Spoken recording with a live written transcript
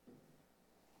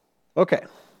Okay,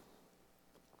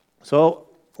 so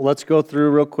let's go through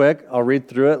real quick. I'll read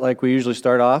through it like we usually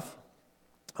start off.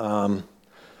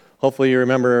 Hopefully you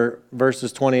remember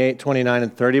verses 28, 29,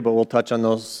 and 30, but we'll touch on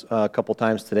those a couple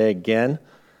times today again.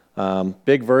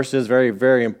 Big verses, very,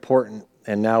 very important.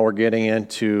 And now we're getting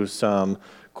into some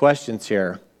questions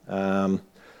here.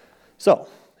 So,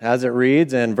 as it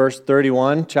reads in verse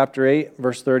 31, chapter 8,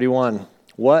 verse 31,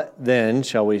 "What then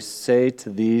shall we say to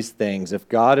these things? If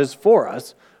God is for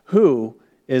us, who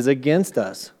is against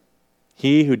us?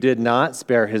 He who did not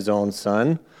spare his own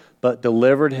son, but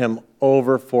delivered him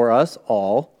over for us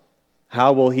all,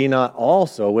 how will he not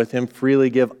also with him freely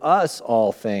give us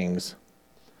all things?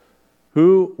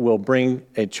 Who will bring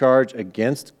a charge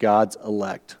against God's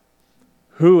elect?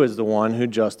 Who is the one who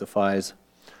justifies?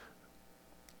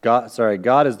 God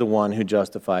is the one who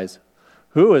justifies.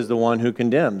 Who is the one who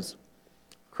condemns?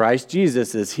 Christ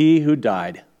Jesus is he who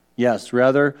died. Yes,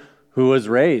 rather, who was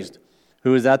raised,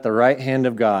 who is at the right hand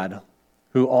of God,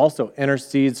 who also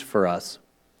intercedes for us.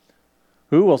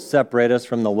 Who will separate us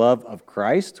from the love of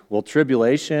Christ? Will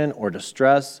tribulation or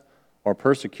distress or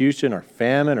persecution or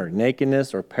famine or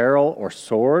nakedness or peril or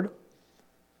sword?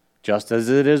 Just as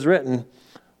it is written,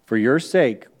 for your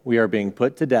sake we are being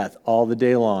put to death all the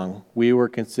day long. We were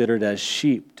considered as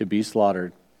sheep to be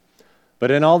slaughtered.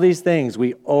 But in all these things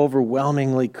we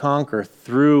overwhelmingly conquer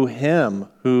through him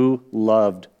who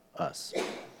loved us."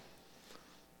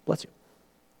 Bless you.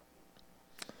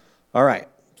 All right,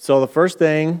 so the first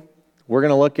thing we're going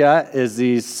to look at is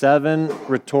these 7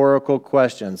 rhetorical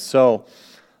questions. So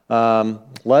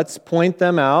let's point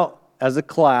them out as a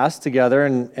class together,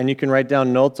 and you can write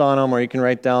down notes on them, or you can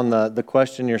write down the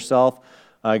question yourself.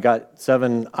 I got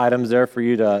 7 items there for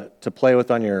you to play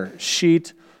with on your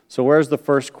sheet. So where's the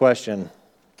first question?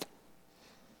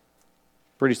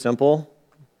 Pretty simple.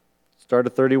 Start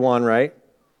at 31, right?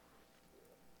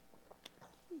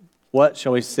 What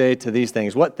shall we say to these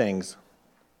things? What things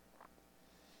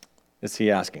is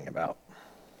he asking about?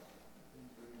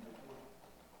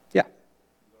 Yeah.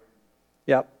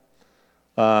 Yep.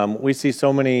 We see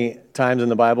so many times in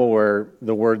the Bible where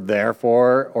the word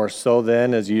therefore or so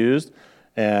then is used,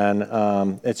 and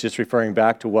it's just referring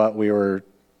back to what we were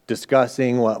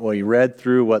discussing, what we read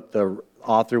through, what the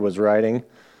author was writing.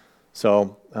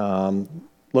 So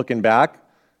looking back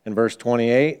in verse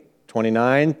 28,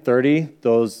 29, 30,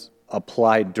 those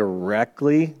apply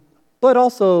directly, but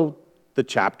also the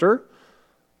chapter.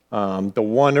 The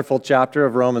wonderful chapter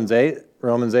of Romans 8.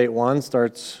 Romans 8:1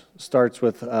 starts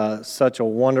with such a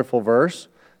wonderful verse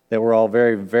that we're all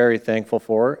very, very thankful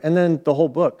for. And then the whole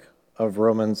book of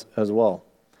Romans as well.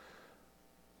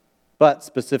 But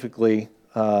specifically,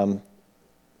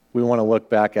 we want to look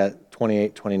back at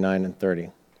 28, 29, and 30.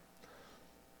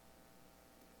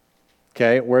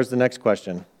 Okay, where's the next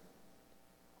question?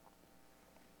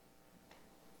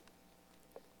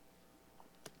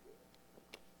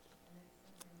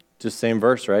 Just same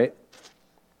verse, right?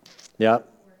 Yeah.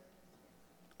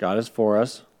 God is for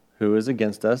us. Who is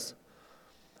against us?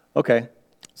 Okay.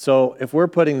 So if we're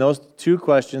putting those 2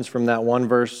 questions from that one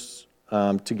verse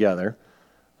together,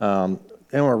 and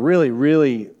we're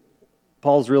really,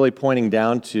 Paul's really pointing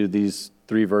down to these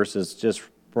 3 verses just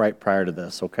right prior to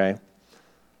this, okay?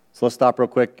 So let's stop real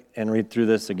quick and read through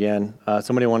this again.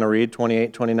 Somebody want to read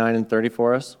 28, 29, and 30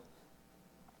 for us?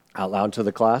 Out loud to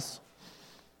the class?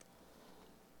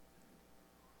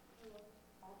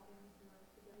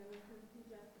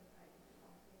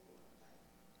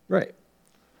 Right.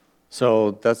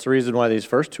 So that's the reason why these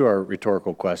first 2 are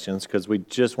rhetorical questions, because we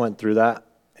just went through that,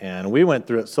 and we went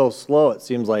through it so slow it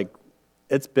seems like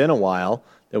it's been a while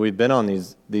that we've been on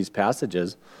these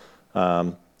passages,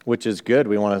 which is good.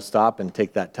 We want to stop and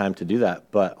take that time to do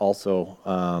that, but also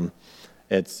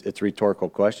it's a rhetorical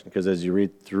question, because as you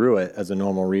read through it as a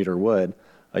normal reader would,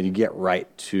 you get right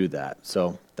to that.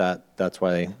 So that's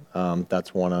why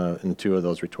that's 1 and 2 of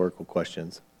those rhetorical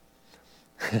questions.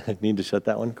 Need to shut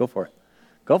that one? Go for it.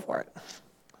 Go for it.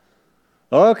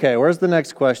 Okay, where's the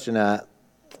next question at?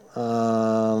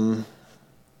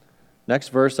 Next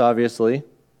verse, obviously.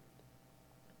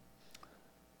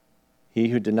 He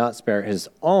who did not spare his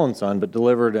own son, but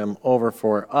delivered him over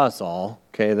for us all.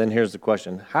 Okay, then here's the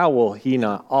question. How will he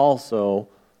not also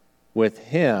with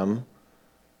him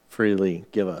freely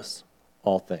give us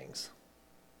all things?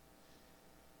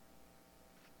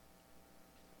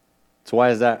 So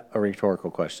why is that a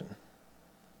rhetorical question?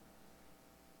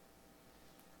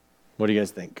 What do you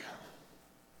guys think?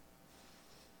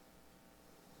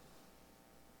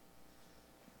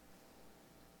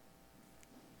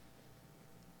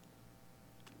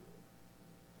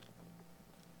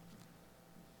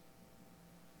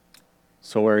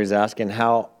 So where he's asking,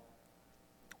 how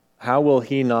how will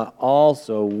he not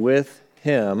also with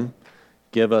him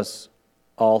give us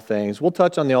all things? We'll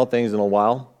touch on the all things in a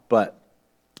while, but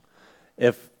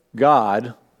if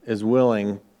God is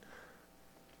willing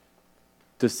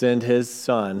to send his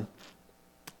Son,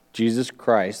 Jesus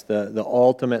Christ, the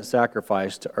ultimate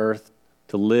sacrifice to earth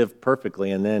to live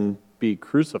perfectly and then be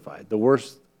crucified, the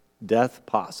worst death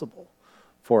possible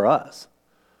for us,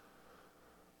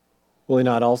 will he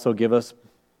not also give us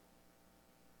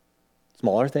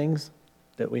smaller things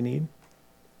that we need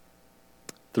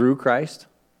through Christ,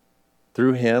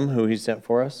 through him who he sent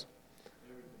for us?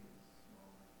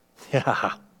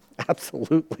 Yeah,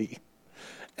 absolutely.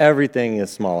 Everything is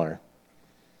smaller.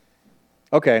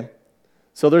 Okay,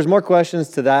 so there's more questions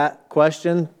to that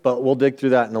question, but we'll dig through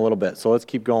that in a little bit. So let's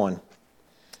keep going.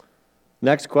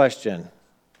 Next question.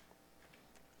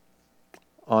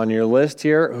 On your list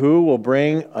here, who will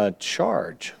bring a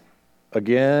charge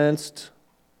against,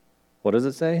 what does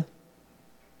it say?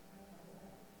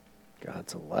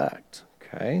 God's elect.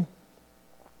 Okay.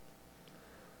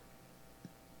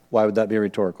 Why would that be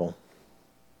rhetorical?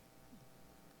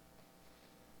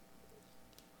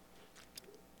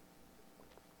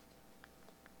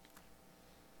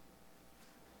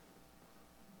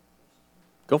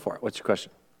 Go for it. What's your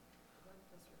question?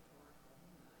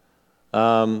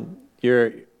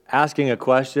 You're asking a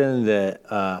question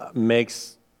that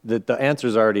makes that the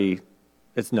answer's already,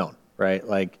 it's known, right?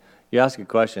 Like you ask a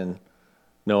question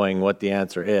knowing what the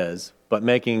answer is, but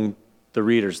making the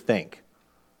readers think.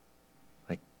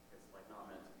 Like it's like not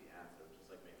meant to be answered, just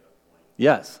like making a point.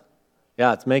 Yes,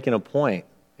 yeah, it's making a point,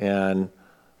 and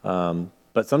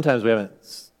but sometimes we haven't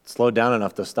slowed down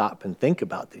enough to stop and think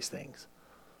about these things.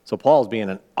 So Paul's being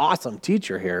an awesome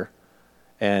teacher here,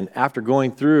 and after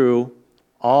going through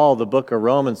all the book of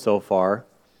Romans so far,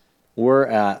 we're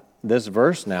at this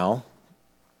verse now,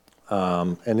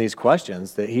 and these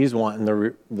questions that he's wanting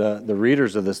the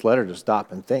readers of this letter to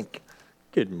stop and think.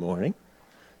 Good morning.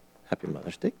 Happy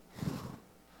Mother's Day.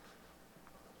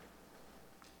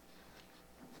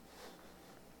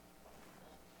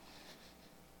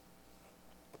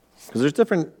 Because there's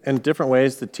different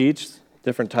ways to teach,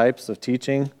 different types of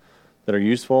teaching that are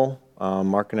useful.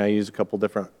 Mark and I use a couple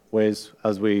different ways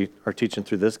as we are teaching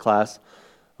through this class.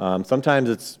 Sometimes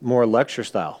it's more lecture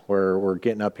style, where we're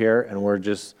getting up here and we're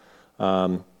just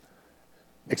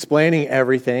explaining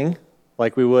everything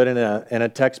like we would in a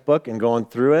textbook and going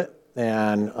through it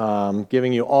and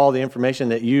giving you all the information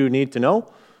that you need to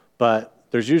know. But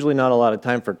there's usually not a lot of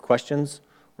time for questions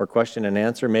or question and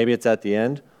answer. Maybe it's at the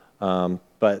end,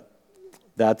 but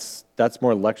that's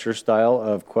more lecture style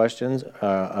of questions,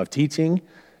 of teaching.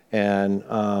 And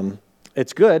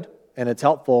it's good and it's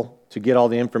helpful to get all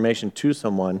the information to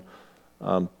someone.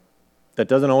 That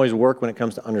doesn't always work when it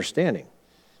comes to understanding.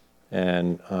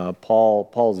 And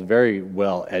Paul's very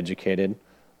well educated,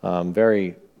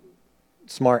 very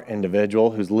smart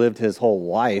individual who's lived his whole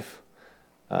life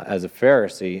as a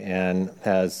Pharisee and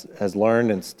has learned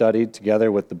and studied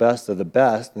together with the best of the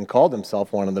best and called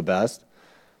himself one of the best.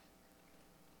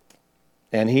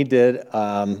 And he did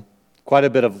quite a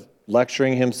bit of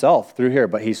lecturing himself through here,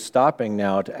 but he's stopping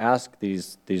now to ask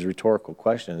these rhetorical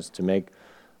questions to make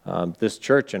this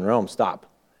church in Rome stop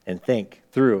and think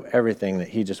through everything that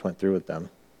he just went through with them.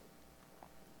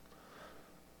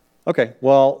 Okay,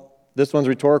 well, this one's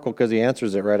rhetorical because he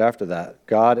answers it right after that.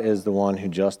 God is the one who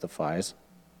justifies,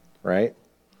 right?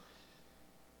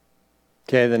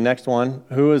 Okay, the next one,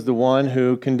 who is the one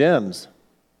who condemns?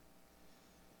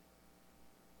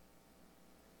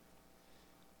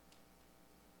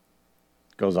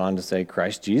 Goes on to say,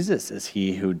 Christ Jesus is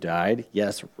he who died.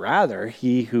 Yes, rather,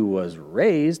 he who was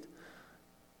raised,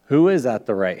 who is at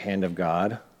the right hand of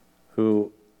God,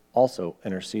 who also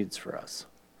intercedes for us.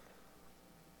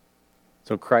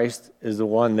 So Christ is the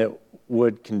one that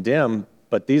would condemn,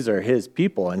 but these are his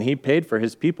people, and he paid for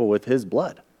his people with his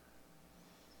blood.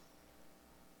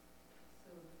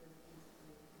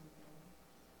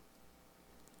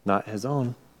 Not his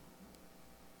own.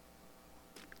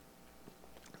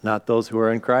 Not those who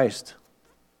are in Christ.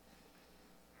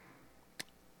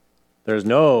 There's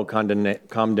no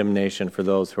condemnation for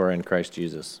those who are in Christ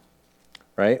Jesus.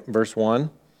 Right? Verse 1,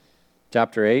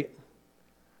 chapter 8.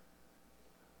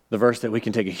 The verse that we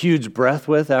can take a huge breath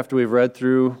with after we've read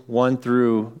through 1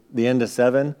 through the end of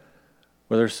 7,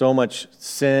 where there's so much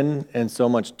sin and so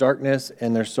much darkness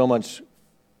and there's so much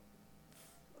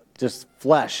just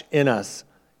flesh in us,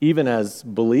 even as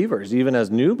believers, even as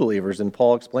new believers. And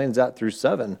Paul explains that through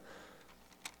 7.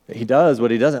 He does what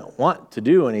he doesn't want to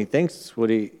do, and he thinks what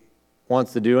he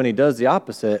wants to do, and he does the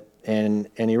opposite. And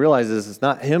he realizes it's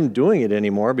not him doing it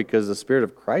anymore because the Spirit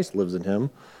of Christ lives in him,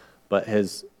 but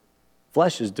his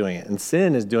Flesh is doing it, and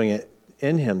sin is doing it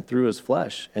in him through his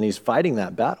flesh, and he's fighting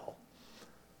that battle.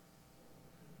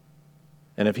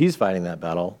 And if he's fighting that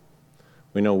battle,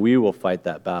 we know we will fight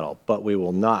that battle, but we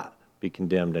will not be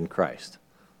condemned in Christ.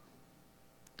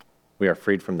 We are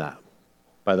freed from that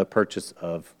by the purchase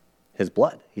of his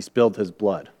blood. He spilled his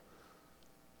blood.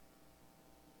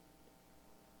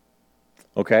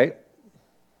 Okay.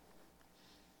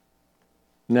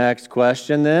 Next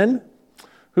question then.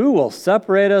 Who will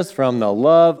separate us from the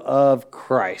love of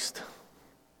Christ?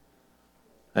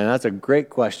 And that's a great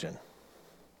question.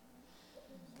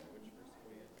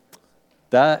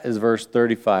 That is verse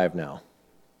 35 now.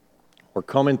 We're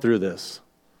coming through this.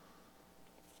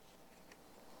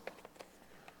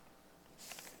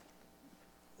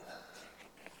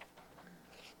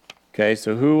 Okay,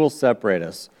 so who will separate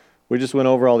us? We just went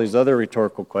over all these other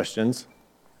rhetorical questions.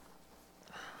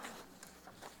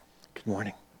 Good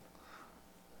morning.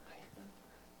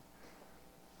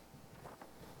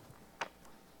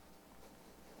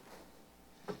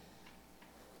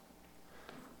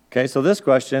 Okay, so this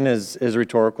question is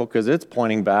rhetorical because it's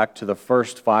pointing back to the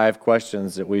first 5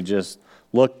 questions that we just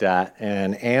looked at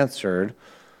and answered.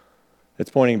 It's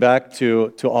pointing back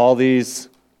to all these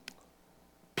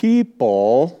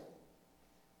people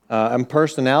and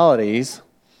personalities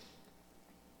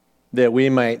that we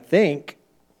might think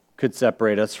could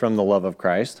separate us from the love of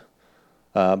Christ.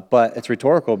 But it's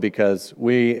rhetorical because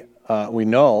we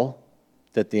know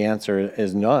that the answer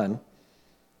is none.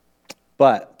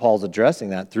 But Paul's addressing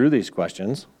that through these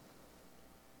questions.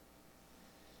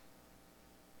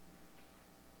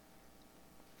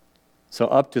 So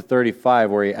up to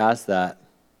 35, where he asks that,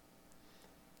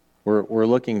 we're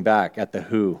looking back at the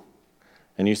who.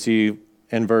 And you see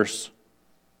in verse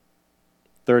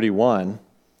 31,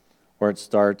 where it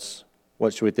starts,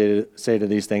 what should we say to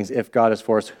these things? If God is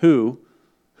for us, who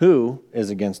is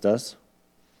against us?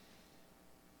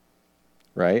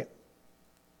 Right?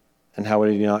 And how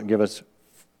would he not give us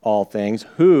all things?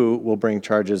 Who will bring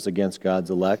charges against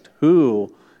God's elect?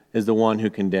 Who is the one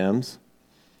who condemns?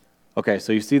 Okay,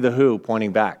 so you see the who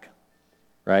pointing back,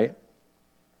 right?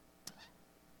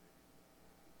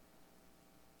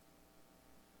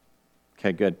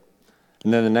 Okay, good.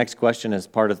 And then the next question is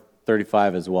part of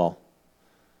 35 as well.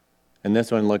 And this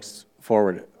one looks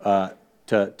forward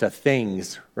to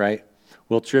things, right?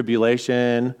 Will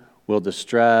tribulation, will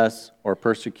distress, or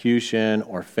persecution,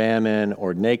 or famine,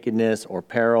 or nakedness, or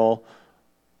peril,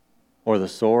 or the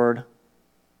sword?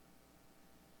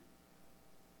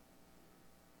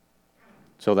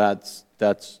 So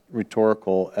that's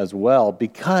rhetorical as well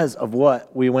because of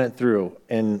what we went through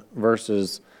in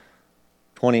verses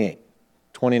 28,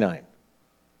 29,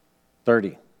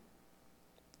 30,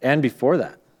 and before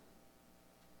that.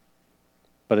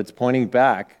 But it's pointing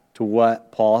back to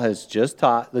what Paul has just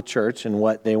taught the church and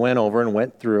what they went over and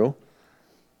went through.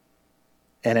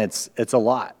 And it's a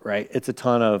lot, right? It's a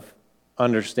ton of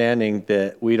understanding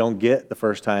that we don't get the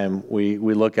first time we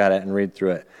look at it and read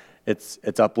through it.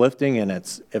 It's uplifting and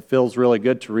it feels really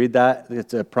good to read that.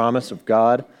 It's a promise of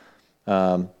God.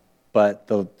 But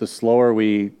the slower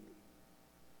we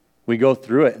go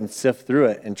through it and sift through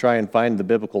it and try and find the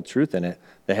biblical truth in it,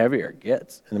 the heavier it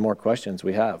gets and the more questions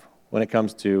we have when it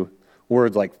comes to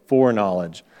words like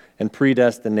foreknowledge and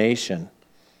predestination.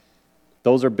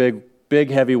 Those are big,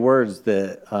 heavy words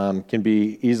that can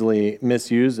be easily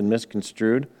misused and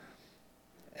misconstrued.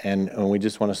 And we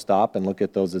just want to stop and look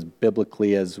at those as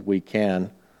biblically as we can.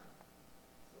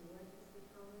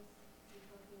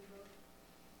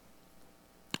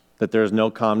 That there is no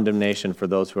condemnation for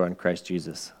those who are in Christ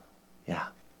Jesus.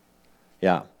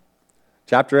 Yeah.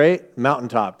 Chapter 8,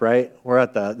 mountaintop, right? We're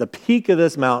at the peak of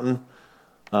this mountain.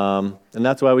 And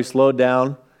that's why we slowed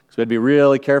down, because we had to be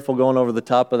really careful going over the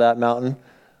top of that mountain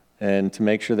and to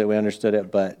make sure that we understood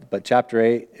it. But chapter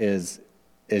 8 is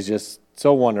just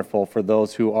so wonderful for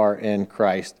those who are in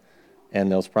Christ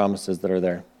and those promises that are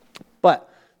there. But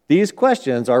these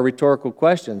questions are rhetorical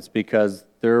questions because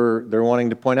they're wanting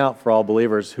to point out for all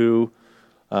believers who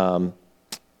are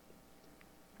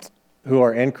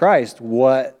in Christ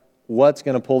what's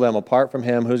going to pull them apart from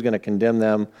Him, who's going to condemn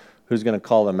them, who's going to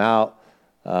call them out.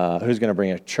 Who's going to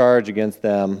bring a charge against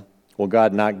them? Will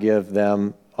God not give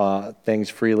them things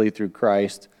freely through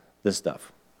Christ? This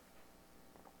stuff.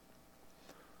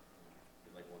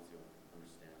 Like once you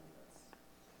understand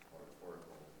that's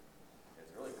rhetorical,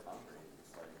 it's really concrete.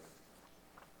 It's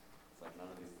like none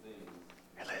of these things.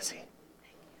 Hey, Lizzie.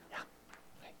 Yeah.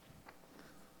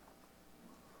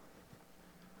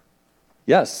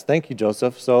 Yes, thank you,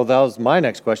 Joseph. So that was my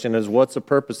next question: is what's the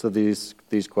purpose of these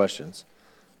questions?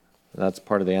 That's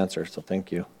part of the answer, so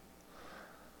thank you.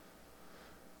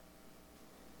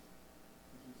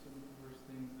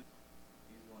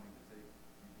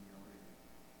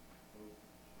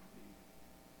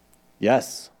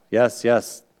 Yes, yes,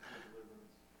 yes.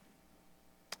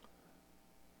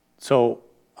 So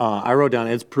I wrote down,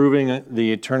 it's proving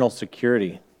the eternal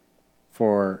security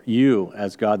for you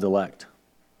as God's elect.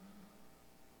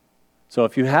 So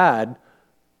if you had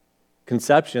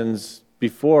conceptions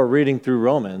before reading through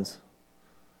Romans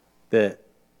that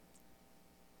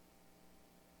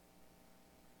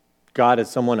God is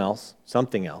someone else,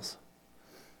 something else,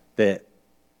 that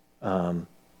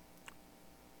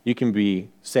you can be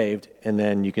saved and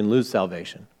then you can lose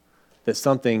salvation, that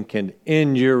something can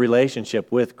end your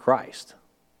relationship with Christ.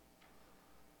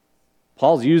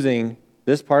 Paul's using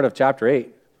this part of chapter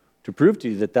 8 to prove to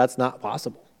you that that's not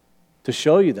possible, to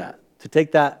show you that, to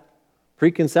take that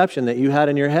preconception that you had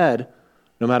in your head,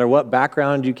 no matter what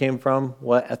background you came from,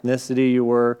 what ethnicity you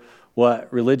were,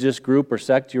 what religious group or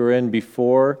sect you were in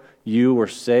before you were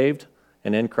saved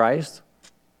and in Christ,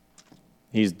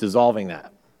 he's dissolving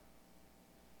that.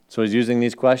 So he's using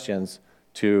these questions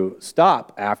to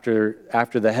stop after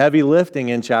the heavy lifting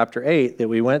in chapter 8 that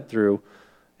we went through,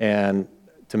 and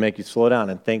to make you slow down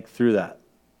and think through that.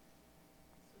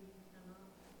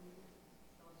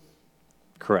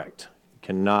 Correct. You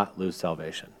cannot lose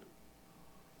salvation.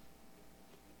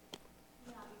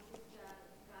 Yeah, because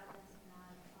God does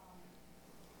not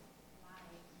lie.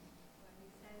 When He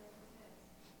says His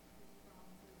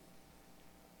promises.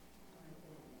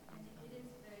 And it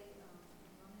is very,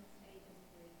 Romans 8 is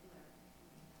very clear.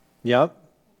 Yep.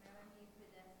 Whenever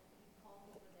He called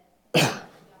you for that,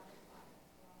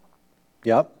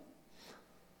 Yep.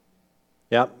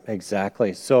 Yep,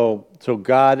 exactly. So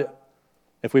God,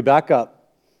 if we back up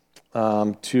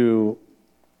to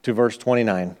verse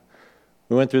 29,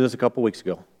 we went through this a couple weeks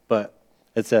ago, but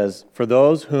it says, for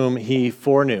those whom he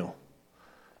foreknew.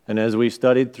 And as we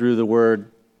studied through the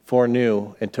word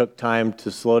foreknew and took time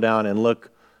to slow down and look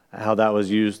at how that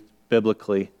was used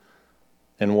biblically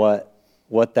and what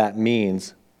that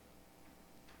means,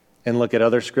 and look at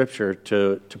other scripture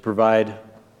to provide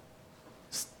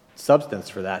substance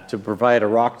for that, to provide a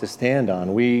rock to stand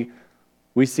on. We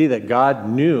see that God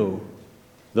knew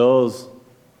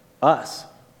us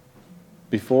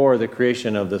before the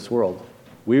creation of this world.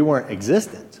 We weren't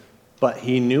existent, but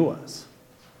he knew us.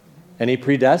 And he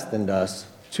predestined us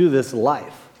to this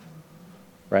life,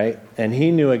 right? And he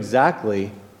knew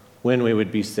exactly when we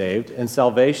would be saved. And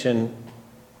salvation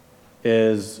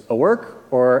is a work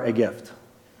or a gift.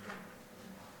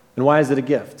 And why is it a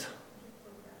gift?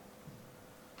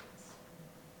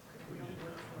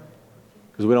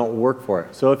 Because we don't work for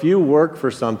it. So if you work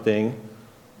for something,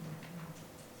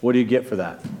 what do you get for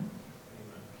that?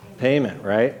 Payment,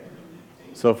 right?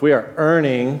 So if we are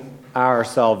earning our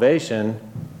salvation,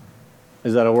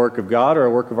 is that a work of God or a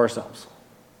work of ourselves?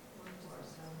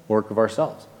 Work of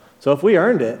ourselves. So if we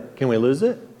earned it, can we lose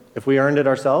it? If we earned it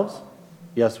ourselves,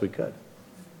 yes, we could.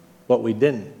 But we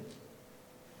didn't.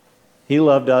 He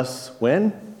loved us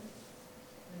when?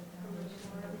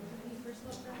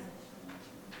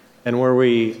 And were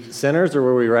we sinners or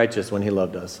were we righteous when he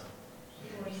loved us?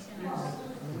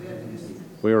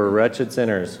 We were wretched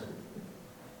sinners.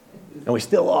 And we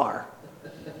still are.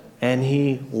 And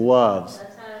he loves.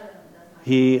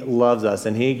 He loves us.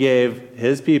 And he gave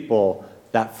his people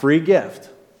that free gift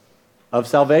of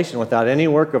salvation without any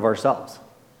work of ourselves.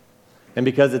 And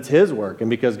because it's his work, and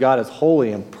because God is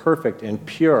holy and perfect and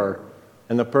pure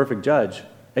and the perfect judge,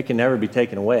 it can never be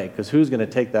taken away. Because who's going to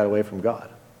take that away from God?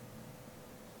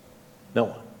 No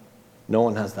one. No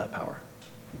one has that power.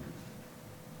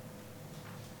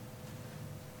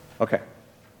 Okay.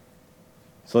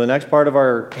 So the next part of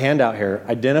our handout here,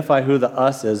 identify who the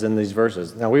us is in these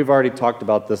verses. Now, we've already talked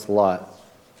about this a lot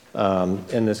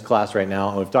in this class right now,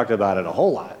 and we've talked about it a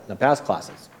whole lot in the past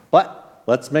classes. But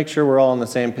let's make sure we're all on the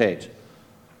same page.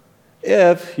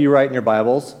 If you write in your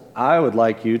Bibles, I would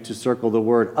like you to circle the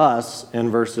word us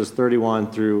in verses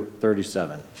 31 through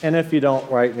 37. And if you don't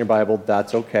write in your Bible,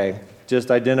 that's okay. Just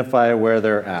identify where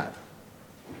they're at.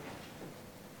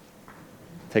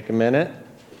 Take a minute,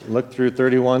 look through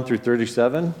 31 through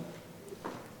 37.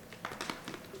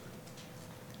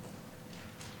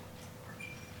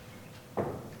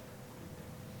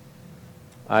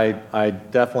 I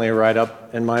definitely write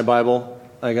up in my Bible.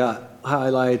 I got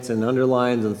highlights and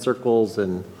underlines and circles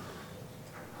and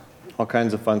all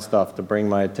kinds of fun stuff to bring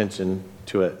my attention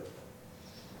to it.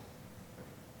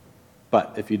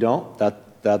 But if you don't,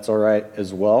 that's all right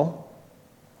as well.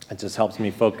 It just helps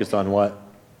me focus on what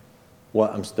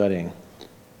I'm studying.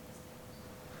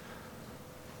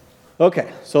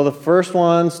 Okay, so the first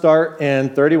one start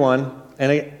in 31,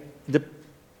 and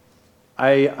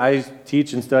I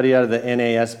teach and study out of the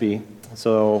NASB,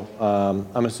 So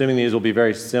I'm assuming these will be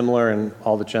very similar in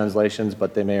all the translations,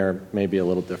 but they may be a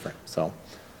little different. So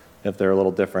if they're a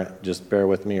little different, just bear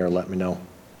with me or let me know.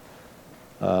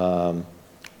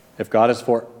 If God is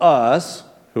for us,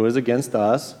 who is against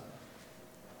us?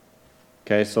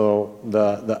 Okay, so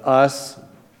the us,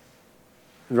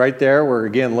 right there, we're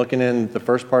again looking in the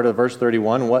first part of verse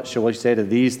 31. What shall we say to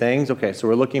these things? Okay, so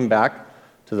we're looking back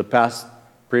to the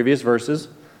previous verses.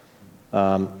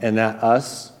 And that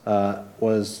us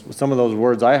was some of those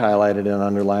words I highlighted and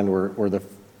underlined were the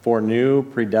foreknew,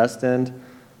 predestined,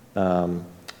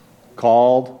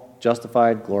 called,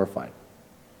 justified, glorified.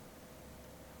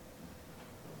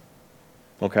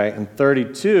 Okay, and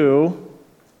 32,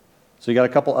 so you got a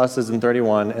couple us's in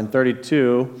 31, and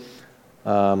 32,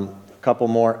 a couple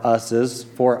more us's,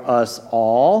 for us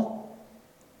all,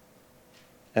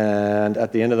 and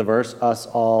at the end of the verse, us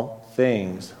all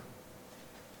things.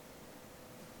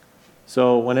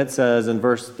 So when it says in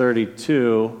verse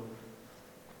 32,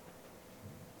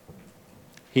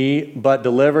 he but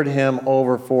delivered him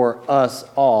over for us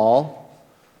all.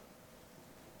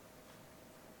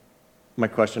 My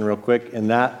question real quick, and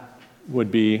that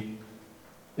would be,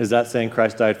 is that saying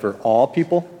Christ died for all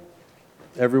people?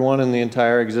 Everyone in the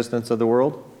entire existence of the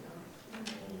world?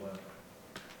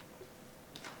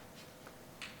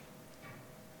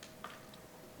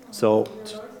 So, The Lord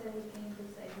said he came to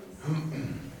save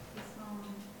his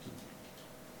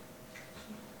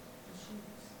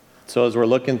so as we're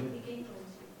looking he came for his sheep.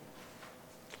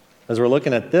 As we're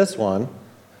looking at this one,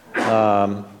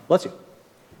 bless you.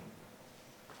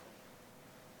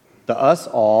 The us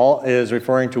all is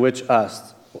referring to which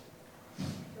us, The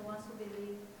ones who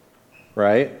believe.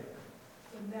 right?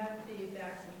 Wouldn't that be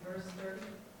back in verse 30?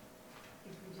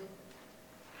 If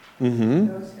we did Mm-hmm.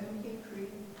 those whom he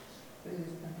created?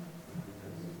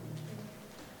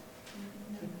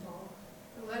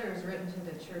 The letter is written to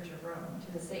the Church of Rome,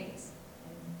 to the saints,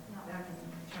 and back in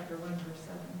chapter 1, verse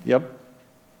 7. Yep.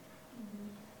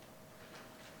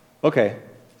 Okay.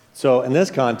 So in this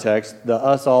context, the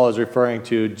us all is referring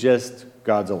to just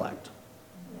God's elect,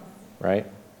 right?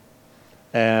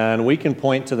 And we can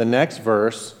point to the next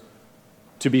verse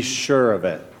to be sure of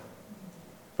it.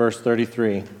 Verse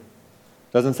 33.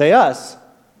 Doesn't say us,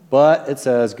 but it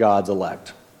says God's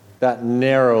elect. That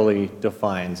narrowly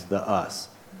defines the us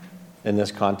in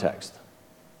this context.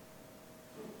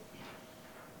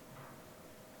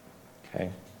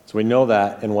 Okay. So we know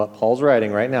that in what Paul's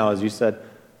writing right now, as you said,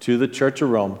 to the Church of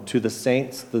Rome, to the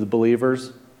saints, to the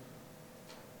believers,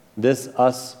 this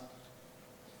us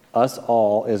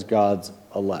all is God's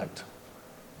elect.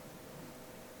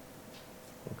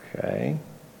 Okay.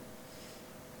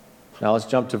 Now let's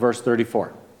jump to verse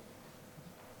 34.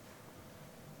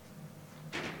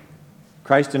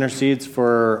 Christ intercedes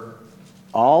for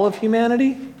all of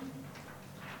humanity?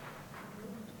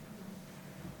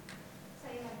 Say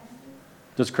again.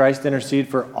 Does Christ intercede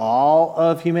for all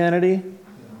of humanity?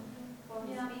 For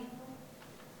his people.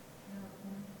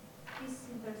 He's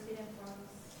interceding for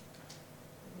us.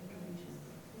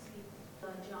 His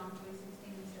people. John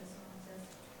 3:16 says,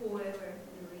 whoever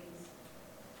believes.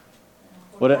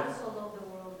 For What God so loved the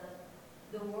world that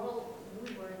the world, we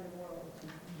were in the world,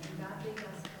 and God took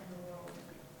us from the world.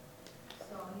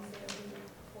 So he said,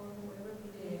 for whoever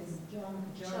believes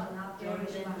shall not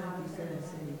perish but have eternal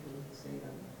life.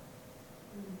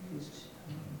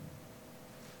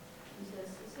 It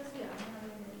says here, I'm not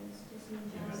reading it, it's just in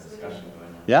John There's 3. discussion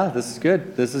going on. Yeah, this is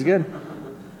good. This is good.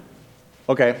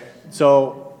 Okay,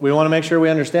 so we want to make sure we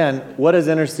understand, what does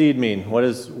intercede mean? What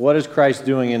is Christ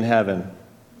doing in heaven?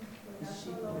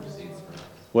 Intercedes for us.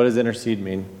 What does intercede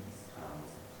mean?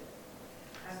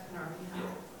 Asking our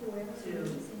behalf. Whoever To-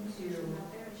 believes in him to- shall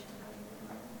not perish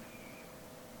but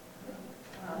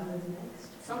have eternal life.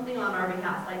 Something on our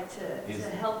behalf, like He's- to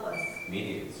help us,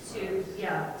 Mediates for to,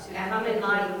 us. to come in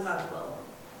line with God's will.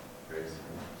 Grace for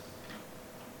us.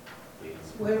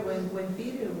 Please. Well, when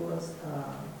Peter was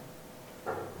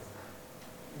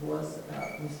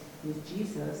with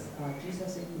Jesus,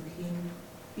 Jesus said to him,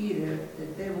 Peter, the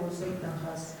devil, Satan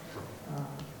has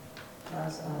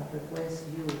request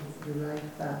you, your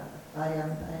life back. I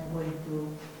am going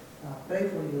to pray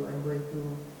for you. I'm going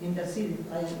to intercede.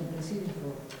 I am interceding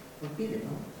for Peter,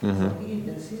 no? Mhm. So he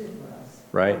interceded for us.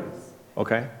 Right. Always.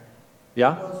 Okay.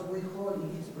 Yeah, Because we hold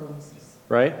in his promises.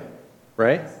 right?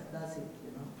 Right? That's it,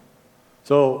 you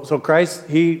know. So Christ,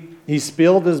 he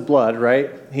spilled his blood, right?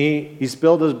 He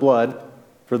spilled his blood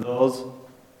for those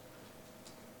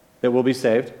that will be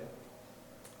saved.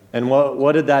 And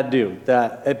what did that do?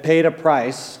 That it paid a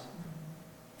price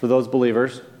for those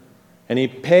believers, and he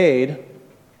paid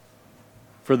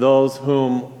for those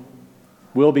whom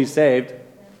will be saved,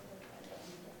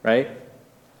 right?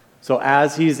 So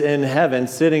as he's in heaven,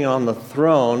 sitting on the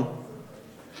throne,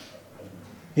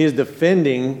 he is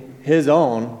defending his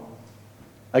own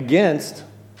against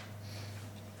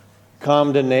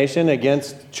condemnation,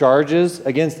 against charges,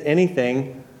 against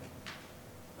anything,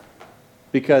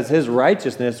 because his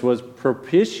righteousness was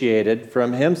propitiated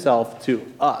from himself to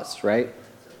us, right?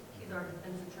 He's our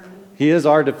defense attorney. He is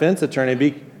our defense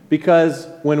attorney because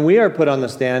when we are put on the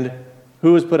stand,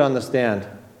 who is put on the stand?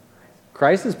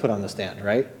 Christ is put on the stand,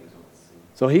 right?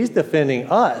 So he's defending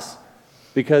us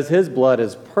because his blood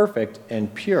is perfect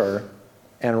and pure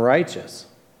and righteous.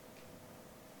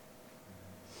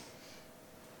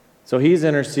 So he's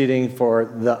interceding for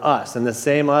the us, and the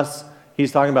same us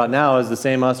he's talking about now is the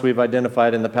same us we've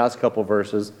identified in the past couple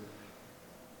verses.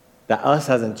 That us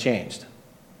hasn't changed.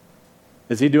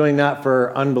 Is he doing that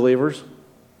for unbelievers?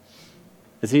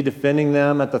 Is he defending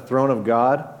them at the throne of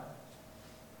God?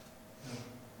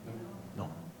 No.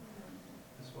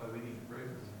 That's why we need to pray for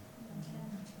them.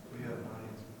 We have an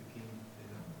audience with the King.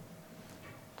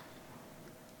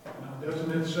 Now,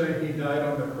 doesn't it say he died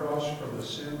on the cross for the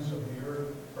sins of the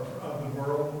earth, or of the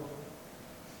world?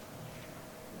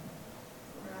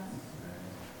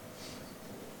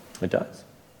 It does.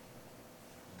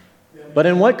 But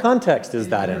in what context is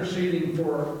that in? He's interceding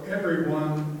for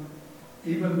everyone,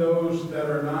 even those that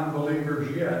are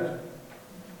non-believers yet.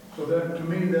 So that, to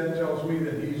me, that tells me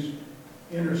that he's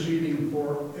interceding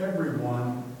for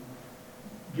everyone,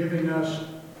 giving us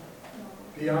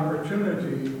the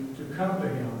opportunity to come to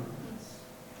him.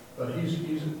 But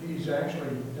he's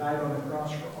actually died on the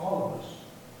cross for all of us.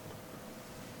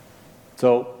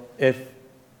 So if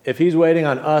he's waiting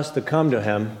on us to come to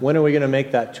him, when are we going to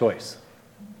make that choice?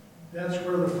 That's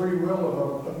where the free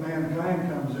will of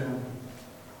mankind comes in.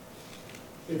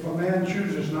 If a man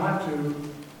chooses not to,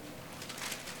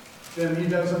 then he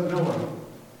doesn't know him.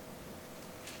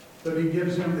 But he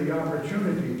gives him the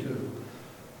opportunity to.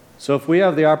 So if we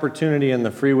have the opportunity and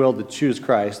the free will to choose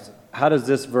Christ, how does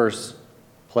this verse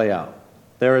play out?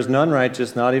 There is none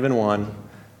righteous, not even one.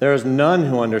 There is none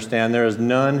who understand. There is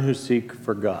none who seek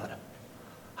for God.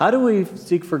 How do we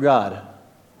seek for God?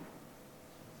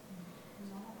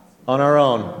 On our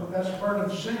own. That's part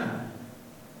of sin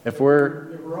If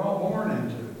we're that we're all born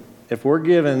into. If we're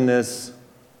given this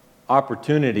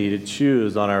opportunity to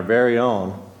choose on our very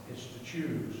own, It's to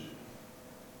choose.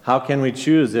 how can we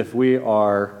choose if we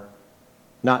are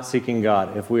not seeking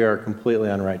God, if we are completely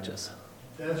unrighteous?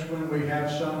 That's when we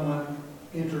have someone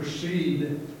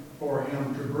intercede for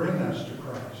him to bring us to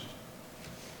Christ.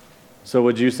 So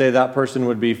would you say that person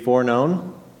would be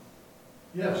foreknown?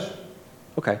 Yes,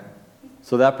 Okay.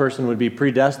 So that person would be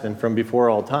predestined from before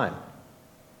all time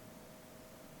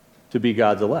to be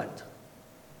God's elect.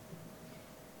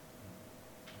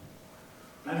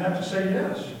 I'd have to say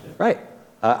yes. Right.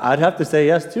 I'd have to say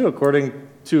yes too, according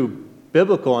to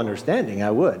biblical understanding.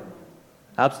 I would.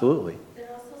 Absolutely. It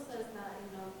also says that,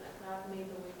 that God made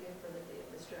the wicked for the day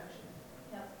of destruction.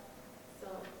 Yep. So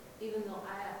even though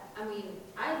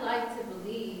I like to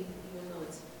believe, even though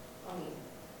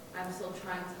I'm still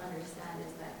trying to understand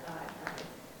is that God,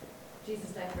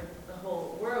 Jesus died for the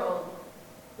whole world,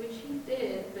 which he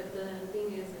did, but the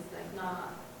thing is like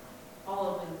not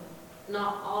all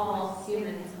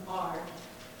humans are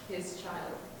his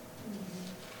child.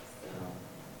 So,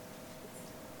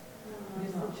 I'm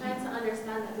still trying to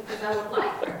understand that because I would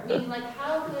like her. I mean, like,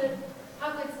 how could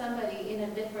somebody in a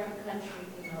different country,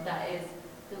 that is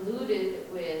deluded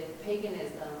with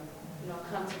paganism,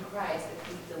 come to Christ if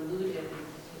he's deluded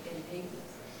in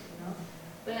paganism,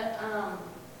 But I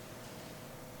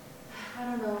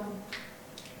don't know.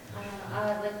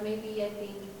 Maybe I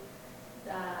think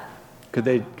that. Could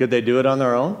they do it on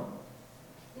their own?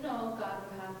 No, God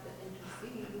would have to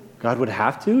intercede. God would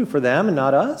have to for them and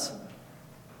not us?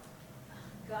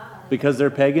 God. Because they're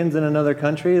pagans in another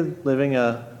country living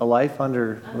a life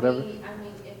under whatever? I mean,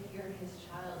 if you're his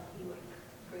child, he would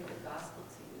bring the gospel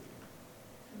to you.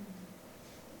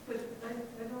 But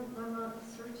I'm not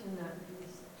certain that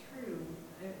is true.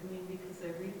 I mean, because I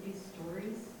read these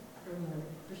stories from the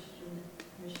Christian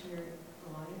Missionary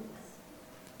Alliance,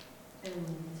 and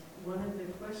one of the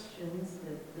questions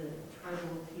that the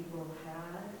tribal people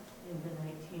had in the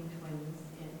 1920s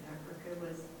in Africa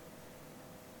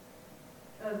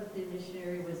of the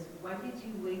missionary was, why did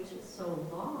you wait so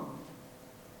long?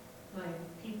 My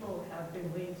people have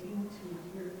been waiting to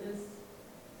hear this.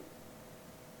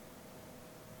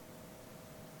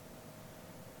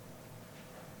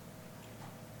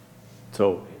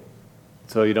 So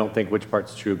you don't think which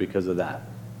part's true because of that?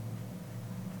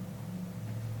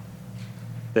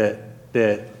 That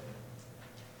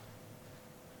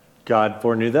God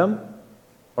foreknew them?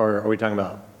 Or are we talking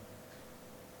about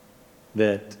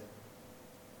that?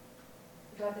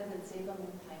 God doesn't save them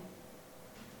in time.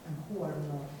 And who are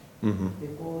not, Mhm. the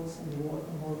gods and the world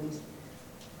and all these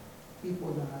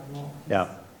people that are not Yeah.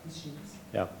 his sheep.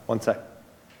 Yeah, one sec.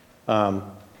 I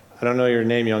don't know your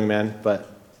name, young man, but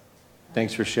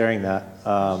thanks for sharing that.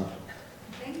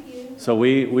 Thank you. So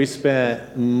we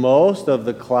spent most of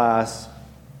the class,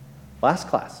 last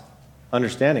class,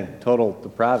 understanding total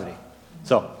depravity.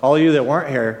 So all of you that weren't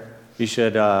here, you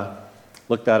should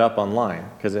look that up online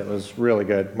because it was really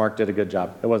good. Mark did a good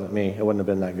job. It wasn't me. It wouldn't have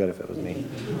been that good if it was me.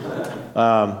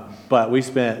 But we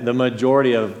spent the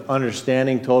majority of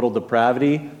understanding total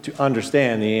depravity to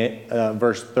understand the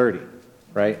verse 30,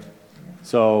 right?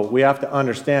 So we have to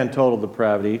understand total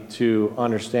depravity to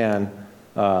understand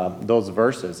those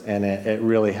verses, and it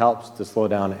really helps to slow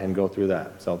down and go through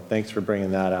that. So thanks for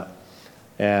bringing that up.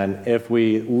 And if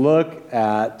we look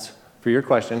at, for your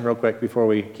question, real quick before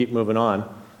we keep moving on,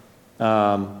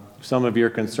 some of your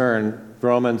concern,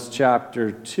 Romans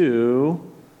chapter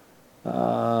 2,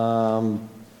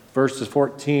 verses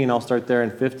 14, I'll start there,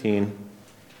 and 15.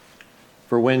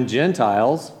 For when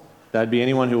Gentiles, that'd be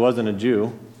anyone who wasn't a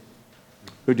Jew,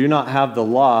 who do not have the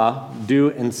law, do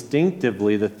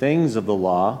instinctively the things of the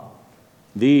law,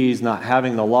 these, not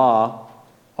having the law,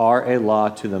 are a law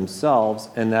to themselves,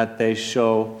 in that they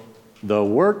show the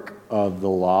work of the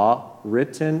law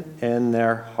written in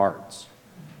their hearts,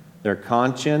 their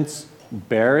conscience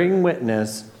bearing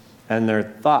witness, and their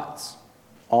thoughts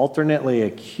alternately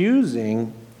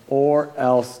accusing or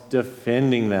else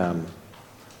defending them.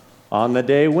 On the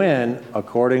day when,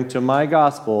 according to my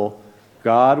gospel,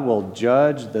 God will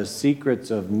judge the secrets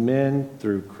of men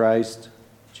through Christ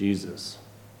Jesus.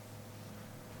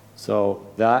 So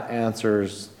that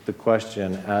answers the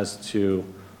question as to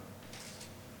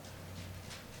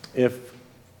if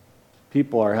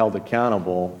people are held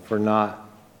accountable for not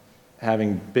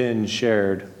having been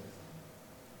shared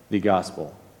the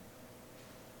gospel.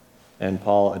 And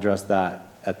Paul addressed that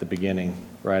at the beginning,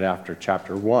 right after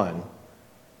chapter 1,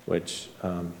 which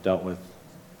dealt with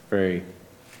very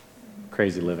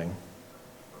crazy living.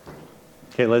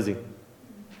 Okay, Lizzie.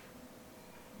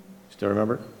 Still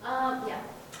remember? Yeah.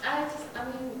 I just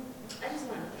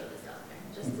want to throw this out there,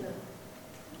 just to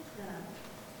kind of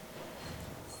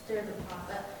stir the pot.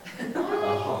 But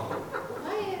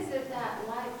why is it that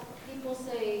people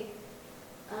say,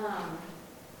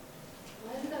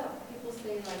 why is it that people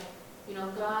say, like, you know,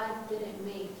 God didn't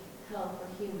make hell for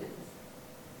humans,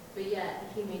 but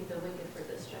yet he made the wicked for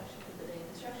destruction, for the day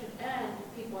of destruction, and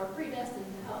people are predestined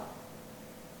to hell?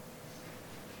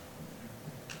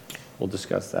 We'll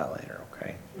discuss that later,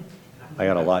 okay? I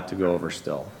got a lot to go over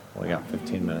still. We got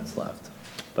 15 minutes left,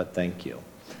 but thank you.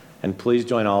 And please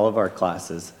join all of our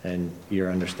classes, and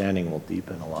your understanding will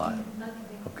deepen a lot.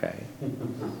 Okay.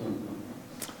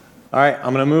 All right,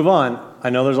 I'm going to move on. I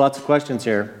know there's lots of questions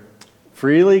here.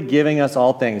 Freely giving us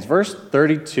all things. Verse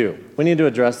 32. We need to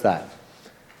address that.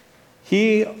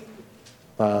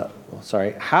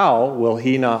 How will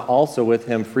he not also with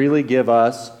him freely give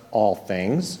us all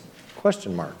things?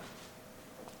 Question mark.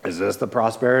 Is this the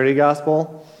prosperity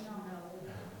gospel? No.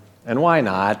 And why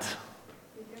not?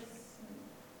 Because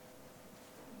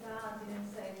God didn't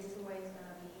say this way is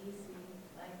gonna be easy.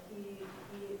 Like he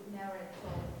never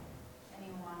told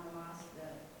any one of us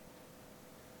that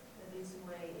this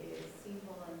way is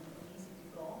simple and easy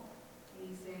to go.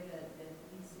 He said that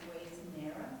this way is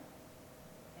narrow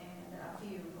and a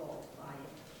few go by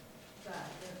it. But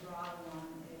the broad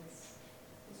one is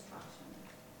destruction.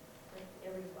 Like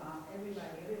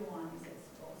everyone is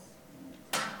exposed.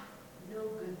 No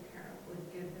good parent would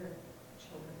give their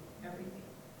children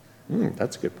everything.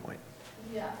 That's a good point.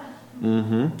 Yeah.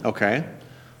 Okay.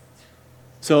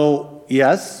 So,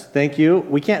 yes, thank you.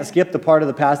 We can't skip the part of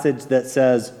the passage that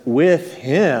says, with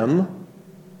him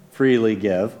freely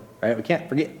give, right? We can't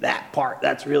forget that part.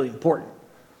 That's really important.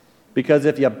 Because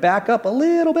if you back up a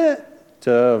little bit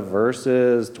to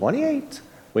verses 28,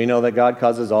 we know that God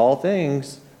causes all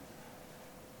things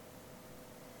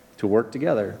to work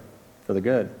together for the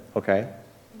good, okay?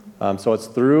 So it's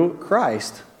through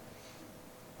Christ.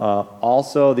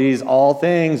 Also, these all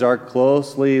things are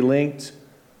closely linked,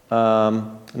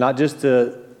 not just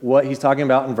to what he's talking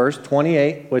about in verse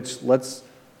 28, which let's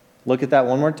look at that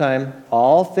one more time.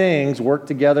 All things work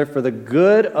together for the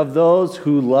good of those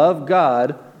who love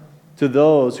God, to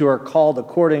those who are called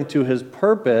according to his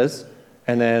purpose.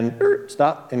 And then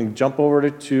stop and jump over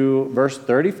to verse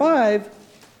 35,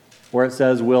 where it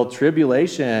says, will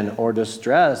tribulation or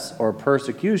distress or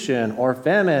persecution or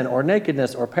famine or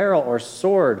nakedness or peril or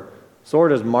sword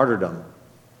is martyrdom,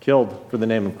 killed for the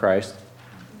name of Christ.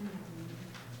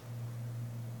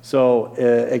 So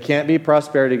it can't be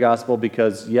prosperity gospel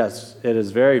because, yes, it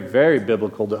is very, very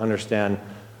biblical to understand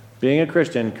being a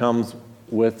Christian comes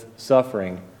with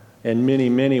suffering in many,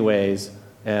 many ways,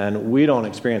 and we don't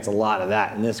experience a lot of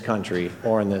that in this country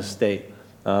or in this state.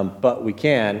 But we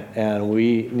can, and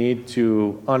we need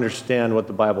to understand what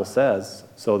the Bible says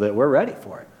so that we're ready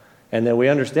for it. And that we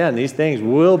understand these things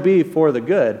will be for the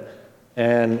good,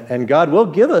 and God will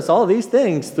give us all these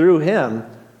things through Him.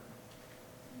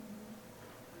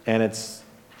 And it's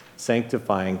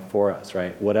sanctifying for us,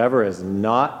 right? Whatever is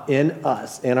not in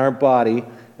us, in our body,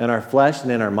 in our flesh,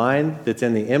 and in our mind, that's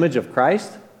in the image of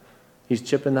Christ, He's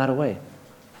chipping that away.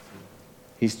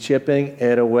 He's chipping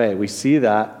it away. We see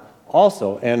that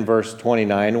also in verse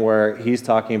 29, where He's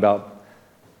talking about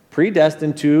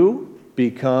predestined to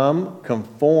become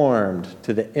conformed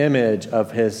to the image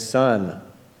of His Son.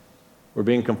 We're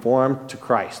being conformed to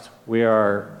Christ. We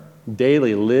are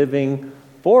daily living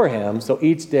for Him, so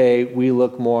each day we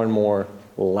look more and more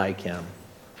like Him,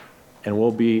 and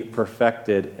we'll be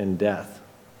perfected in death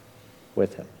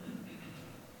with Him.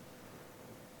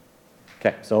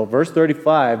 Okay, so verse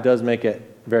 35 does make it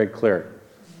very clear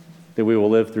that we will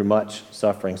live through much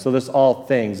suffering. So this all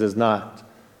things is not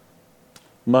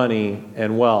money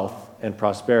and wealth and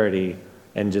prosperity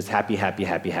and just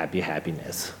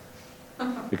happiness.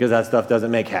 Because that stuff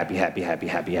doesn't make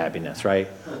happiness, right?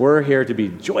 We're here to be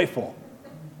joyful.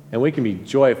 And we can be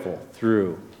joyful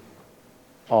through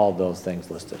all those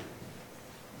things listed.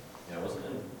 Yeah, wasn't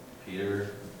it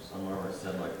Peter somewhere where it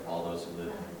said, like, all those who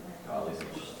live godly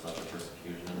suffer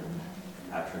persecution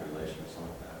or have tribulation or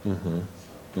something like that? Mm-hmm.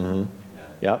 So, Mm-hmm.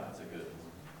 yeah, Yep. that's a good.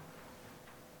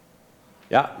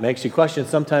 Yeah, makes you question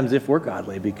sometimes if we're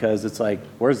godly, because it's like,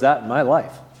 where's that in my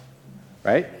life?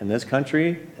 Right? In this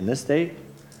country, in this state,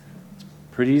 it's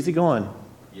pretty easy going.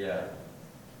 Yeah,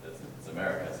 it's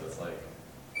America, so it's like,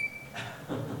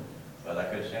 but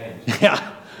that could change.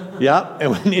 Yeah,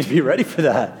 and we need to be ready for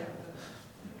that.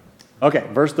 Okay,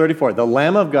 verse 34. The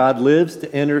Lamb of God lives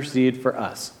to intercede for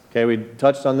us. Okay, we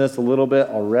touched on this a little bit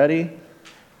already.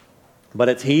 But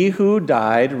it's He who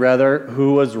died, rather,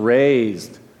 who was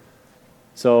raised.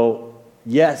 So,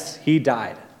 yes, He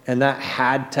died, and that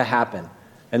had to happen.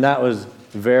 And that was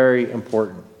very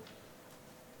important.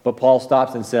 But Paul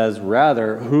stops and says,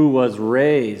 rather, who was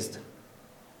raised,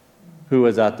 who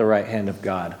is at the right hand of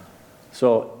God.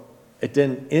 So it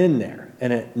didn't end there,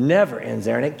 and it never ends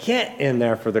there, and it can't end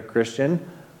there for the Christian.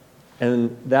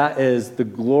 And that is the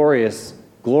glorious,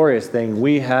 glorious thing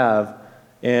we have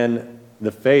in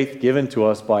the faith given to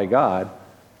us by God,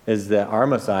 is that our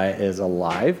Messiah is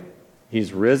alive.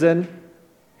 He's risen.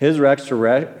 His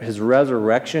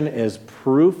resurrection is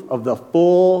proof of the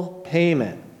full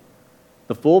payment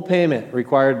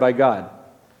required by God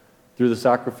through the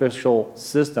sacrificial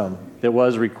system that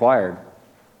was required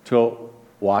to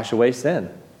wash away sin.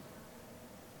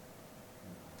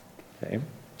 Okay.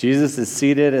 Jesus is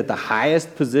seated at the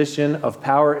highest position of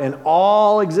power in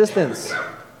all existence.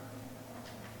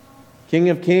 King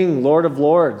of kings, Lord of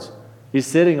lords. He's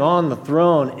sitting on the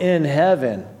throne in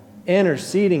heaven,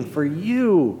 interceding for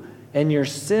you and your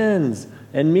sins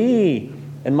and me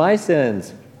and my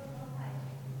sins.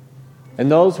 And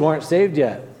those who aren't saved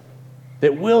yet,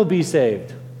 that will be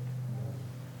saved.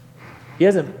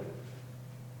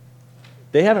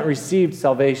 They haven't received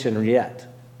salvation yet,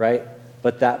 right?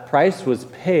 But that price was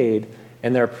paid,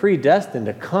 and they're predestined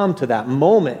to come to that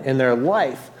moment in their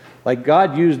life. Like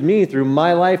God used me through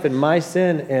my life and my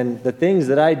sin and the things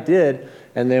that I did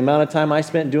and the amount of time I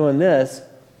spent doing this,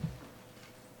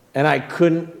 and I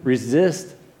couldn't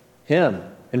resist Him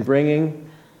in bringing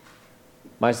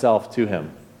myself to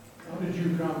Him. How did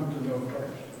you come to know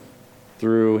Christ?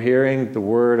 Through hearing the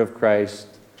word of Christ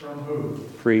From who?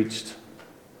 preached.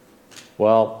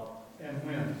 Well, And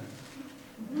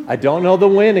when? I don't know the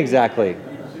when exactly.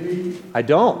 See, I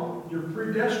don't. you're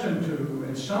predestined to,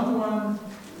 and someone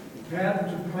had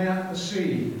to plant the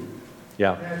seed.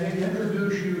 Yeah, Had to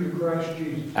introduce you to Christ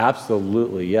Jesus.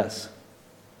 absolutely, yes.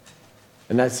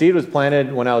 And that seed was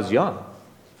planted when I was young.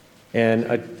 In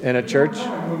a church. We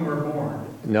don't know when we're born.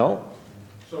 No.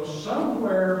 So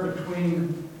somewhere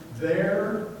between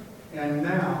there and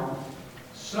now,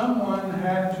 someone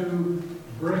had to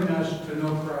bring us to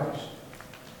know Christ.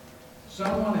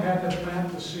 Someone had to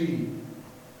plant the seed.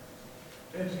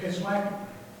 It's like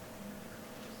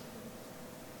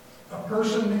a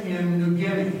person in New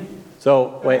Guinea.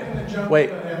 So, back in the jungle wait.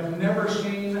 that have never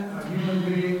seen a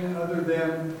human being other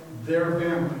than their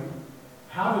family.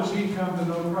 How does he come to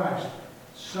know Christ?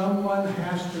 Someone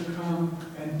has to come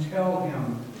and tell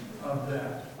him of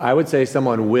that? I would say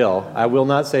someone will. I will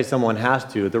not say someone has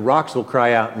to. The rocks will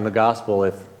cry out in the gospel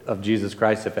of Jesus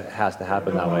Christ if it has to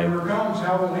happen that way. Whenever comes,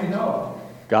 how will he know?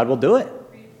 God will do it.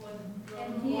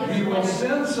 He will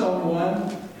send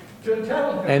someone to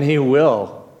tell him. And he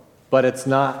will. But it's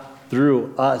not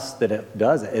through us that it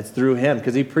does it. It's through him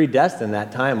because he predestined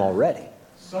that time already.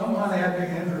 Someone had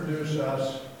to introduce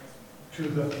us to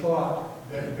the thought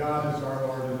that God is our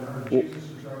Lord and Jesus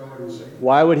is our Lord and Savior.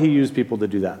 Why would he use people to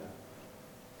do that?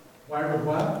 Why would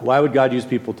what? Why would God use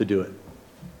people to do it?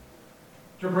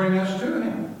 To bring us to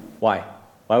him. Why?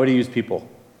 Why would he use people?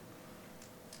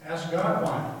 Ask God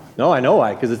why. No, I know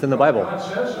why, because it's in the Bible. God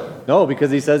says so. No, because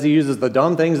he says he uses the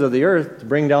dumb things of the earth to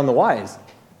bring down the wise.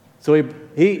 So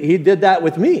he did that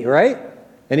with me, right?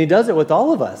 And he does it with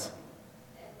all of us.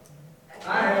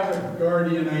 I have a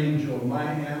guardian angel, my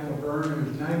Aunt Laverne,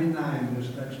 who's 99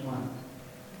 this next month.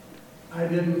 I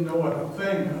didn't know a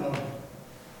thing of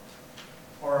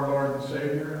our Lord and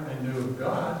Savior. I knew of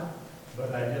God,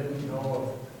 but I didn't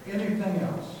know of anything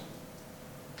else.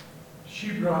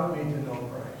 She brought me to know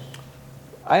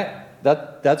Christ.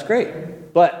 That's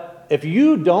great. But if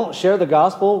you don't share the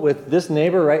gospel with this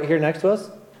neighbor right here next to us,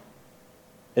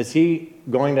 is he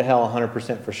going to hell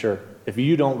 100% for sure? If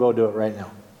you don't go do it right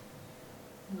now.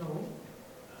 No.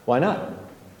 Why not?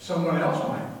 Someone else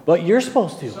might. But you're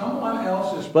supposed to. Someone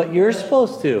else is. But you're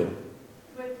supposed to.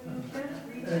 But you can't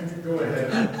read Go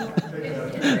ahead.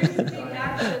 It brings me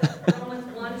back to Romans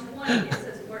 1:20. It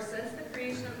says, "For since the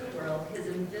creation of the world, his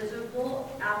invisible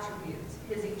attributes,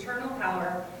 his eternal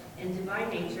power and divine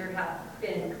nature have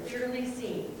been clearly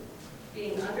seen,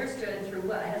 being understood through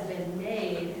what has been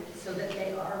made, so that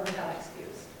they are without excuse."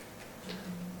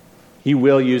 He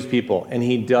will use people, and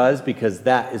he does because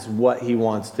that is what he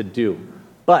wants to do.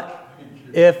 But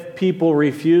if people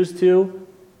refuse to,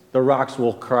 the rocks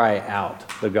will cry out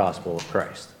the gospel of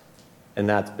Christ. And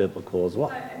that's biblical as well.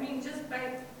 But, I mean, just by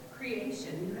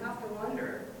creation, you have to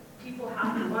wonder, people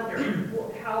have to wonder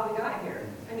how we got here.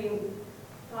 I mean,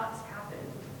 thoughts happen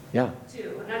Yeah,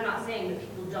 too. And I'm not saying that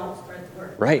people don't spread the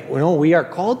word. right. No, we are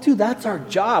called to. That's our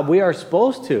job. We are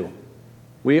supposed to.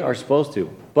 We are supposed to.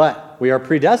 But we are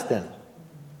predestined.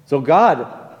 So God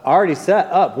already set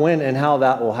up when and how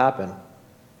that will happen.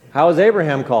 How was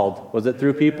Abraham called? Was it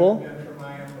through people? And for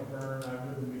my Aunt Laverne, I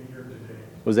wouldn't be here today.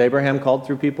 Was Abraham called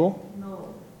through people?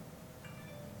 No.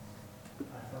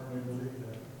 I firmly believe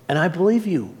that. And I believe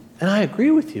you. And I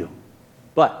agree with you.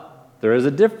 But there is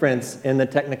a difference in the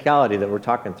technicality that we're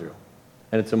talking through.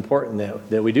 And it's important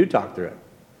that we do talk through it.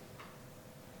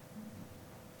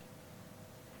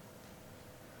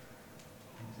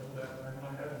 Until that time,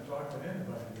 I hadn't talked to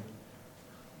anybody.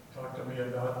 Talk to me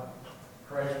about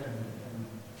Christ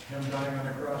and him dying on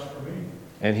the cross for me.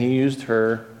 And he used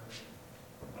her,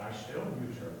 I still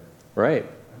use her. right.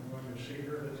 I'm going to see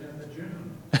her the 10th of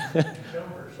June and tell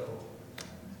her so.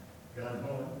 God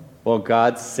willing. Well,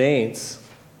 God's saints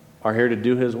are here to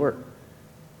do his work.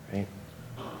 Right?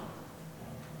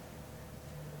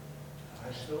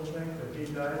 I still think that he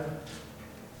died.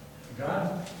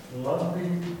 God loved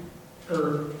the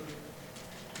earth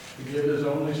to give his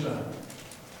only son.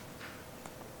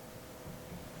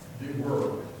 The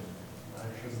world. I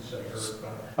shouldn't say earth,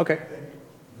 but Okay. I think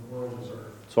the world is earth.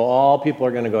 So all people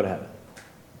are going to go to heaven.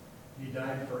 He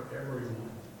died for everyone.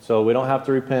 So we don't have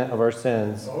to repent of our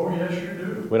sins. Oh, yes, you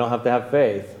do. We don't have to have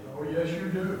faith. Oh, yes, you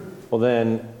do. Well,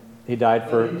 then he died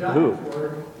for But he died who? for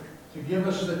it to give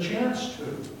us the chance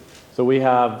to. So we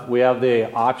have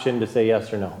the option to say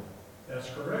yes or no. That's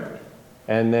correct.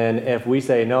 And then if we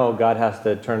say no, God has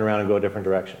to turn around and go a different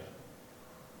direction.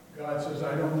 God says,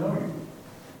 I don't know you.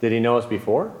 Did he know us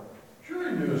before? Sure,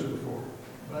 he knew us before,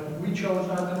 but we chose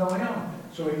not to know him,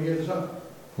 so he gives up.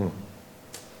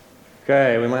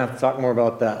 Okay, we might have to talk more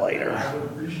about that later. I would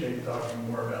appreciate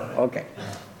talking more about it. Okay.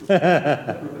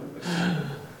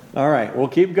 All right, we'll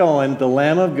keep going. The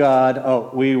Lamb of God, oh,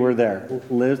 we were there.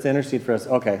 Lives to intercede for us.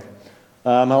 Okay.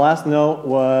 My last note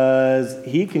was,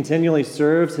 he continually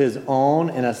serves his own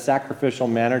in a sacrificial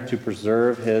manner to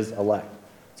preserve his elect.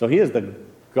 So he is the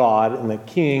God and the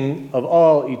King of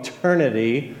all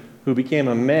eternity who became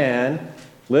a man,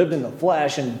 lived in the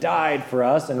flesh and died for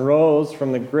us and rose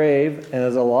from the grave and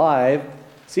is alive,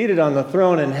 seated on the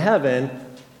throne in heaven,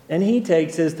 and he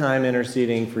takes his time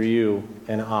interceding for you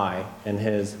and I and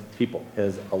his people,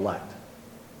 his elect.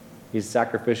 He's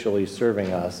sacrificially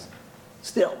serving us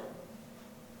still.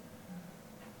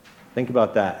 Think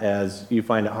about that as you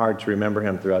find it hard to remember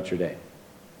him throughout your day.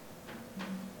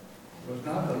 Was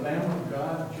not the Lamb of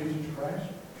God Jesus Christ?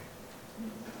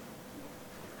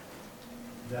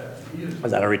 That he is.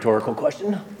 Is that a rhetorical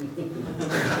question?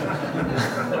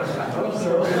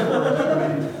 So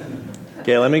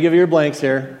Okay, let me give you your blanks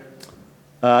here.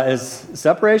 Is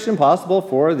separation possible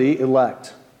for the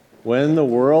elect? When the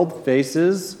world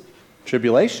faces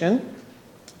tribulation,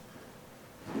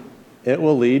 it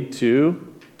will lead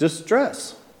to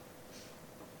distress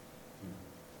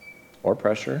or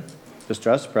pressure.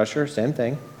 Distress, pressure, same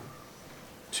thing.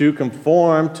 To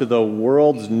conform to the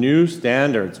world's new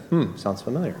standards. Sounds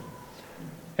familiar.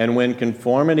 And when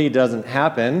conformity doesn't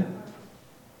happen,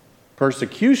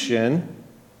 persecution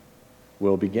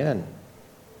will begin.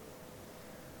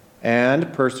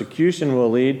 And persecution will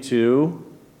lead to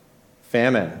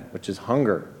famine, which is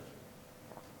hunger,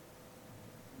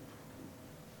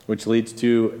 which leads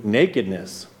to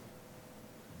nakedness,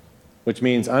 which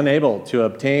means unable to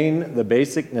obtain the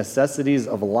basic necessities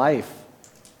of life.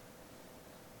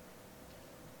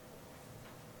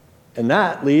 And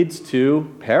that leads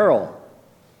to peril,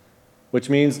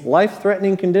 which means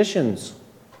life-threatening conditions,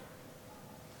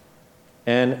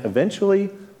 and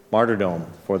eventually martyrdom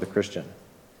for the Christian.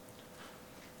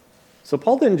 So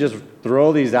Paul didn't just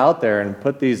throw these out there and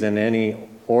put these in any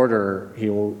order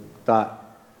he thought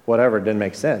whatever didn't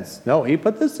make sense. No, he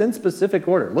put this in specific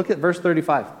order. Look at verse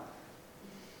 35.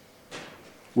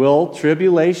 Will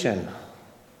tribulation,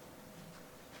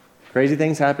 crazy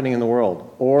things happening in the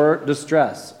world, or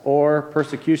distress, or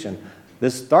persecution.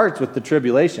 This starts with the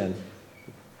tribulation,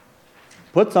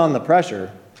 puts on the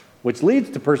pressure, which leads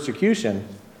to persecution.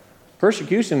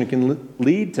 Persecution can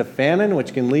lead to famine,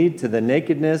 which can lead to the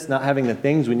nakedness, not having the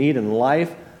things we need in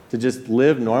life to just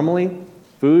live normally.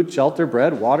 Food, shelter,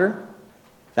 bread, water.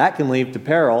 That can lead to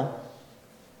peril,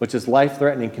 which is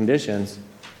life-threatening conditions,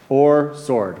 or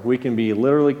sword. We can be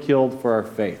literally killed for our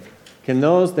faith. Can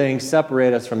those things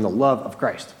separate us from the love of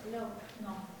Christ? No.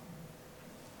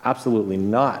 Absolutely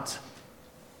not.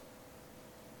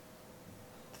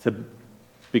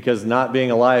 Because not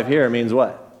being alive here means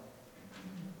what?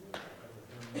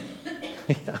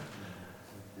 Yeah.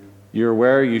 You're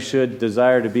where you should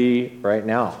desire to be right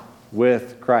now,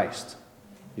 with Christ.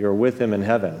 You're with him in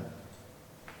heaven.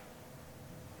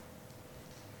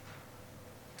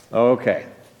 Okay.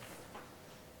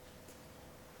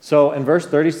 So in verse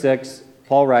 36,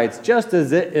 Paul writes, just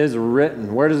as it is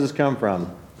written. Where does this come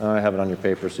from? I have it on your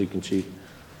paper so you can cheat.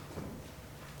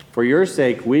 For your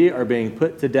sake, we are being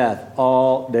put to death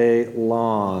all day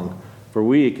long. For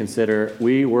we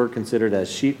were considered as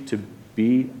sheep to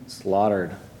be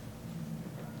slaughtered.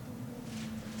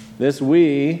 This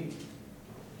we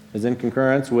is in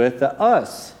concurrence with the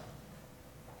us.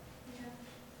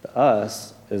 The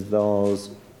us is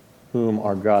those whom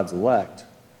are God's elect,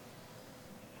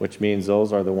 which means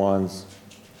those are the ones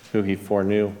who he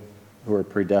foreknew, who were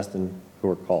predestined, who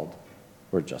were called,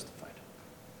 who were justified.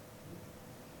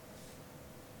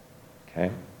 Okay?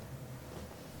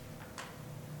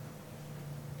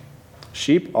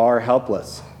 Sheep are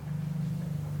helpless.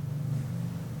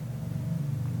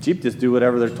 Sheep just do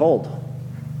whatever they're told.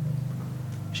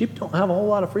 Sheep don't have a whole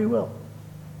lot of free will.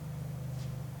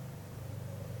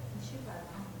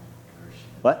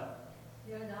 What?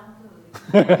 You're dumb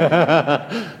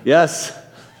too. Yes,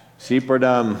 sheep are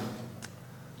dumb.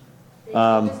 They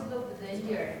just look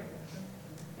danger.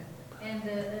 And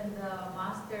the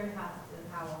master has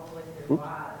to have always the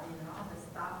rod, the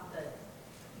stuff that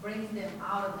brings them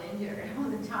out of danger all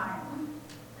the time.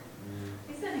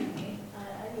 Isn't it neat?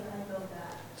 I love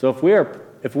that. So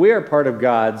if we are part of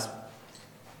God's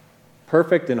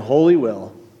perfect and holy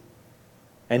will,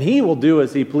 and he will do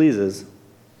as he pleases,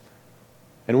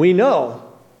 and we know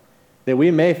that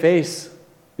we may face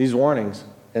these warnings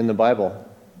in the Bible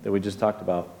that we just talked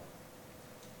about,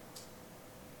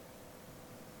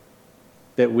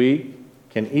 that we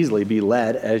can easily be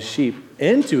led as sheep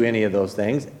into any of those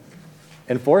things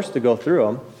and forced to go through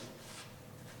them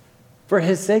for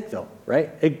his sake, though, right?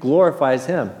 It glorifies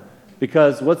him.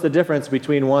 Because what's the difference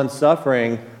between one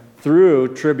suffering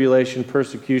through tribulation,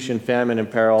 persecution, famine, and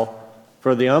peril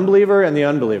for the unbeliever and the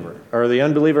unbeliever, or the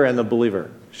unbeliever and the believer?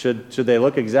 Should they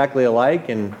look exactly alike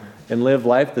and live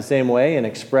life the same way and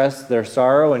express their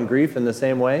sorrow and grief in the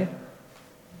same way?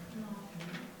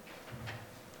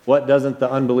 What doesn't the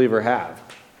unbeliever have?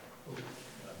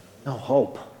 No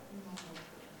hope.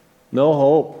 No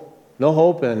hope. No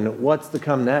hope in what's to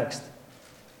come next.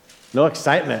 No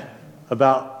excitement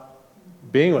about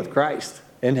being with Christ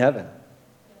in heaven.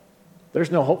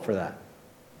 There's no hope for that.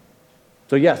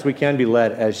 So yes, we can be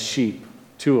led as sheep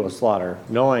to a slaughter,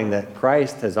 knowing that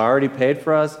Christ has already paid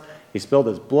for us. He spilled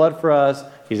his blood for us.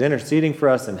 He's interceding for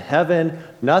us in heaven.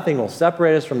 Nothing will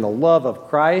separate us from the love of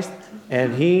Christ.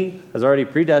 And he has already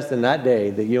predestined that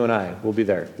day that you and I will be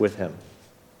there with him,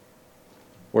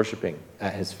 worshiping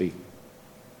at his feet.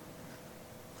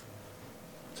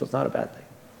 So it's not a bad thing.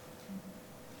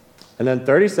 And then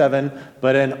 37,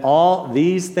 but in all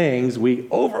these things we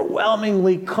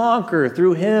overwhelmingly conquer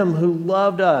through him who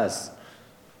loved us.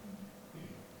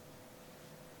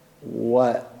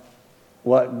 What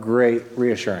great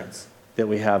reassurance that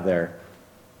we have there.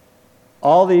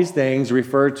 All these things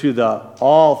refer to the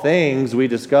all things we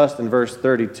discussed in verse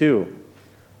 32,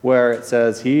 where it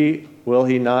says, will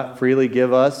he not freely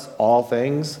give us all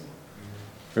things?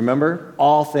 Remember,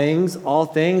 all things.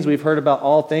 We've heard about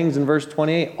all things in verse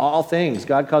 28. All things.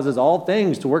 God causes all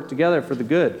things to work together for the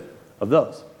good of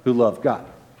those who love God.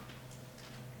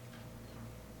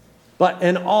 But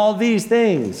in all these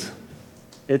things,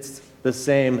 it's the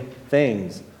same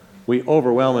things we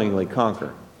overwhelmingly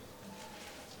conquer.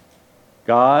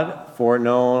 God's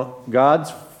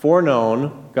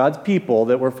people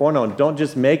that were foreknown don't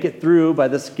just make it through by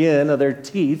the skin of their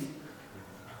teeth.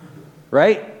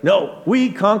 Right? No,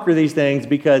 we conquer these things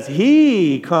because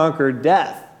he conquered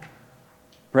death.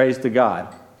 Praise to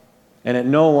God. And it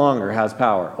no longer has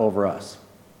power over us.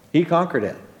 He conquered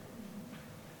it.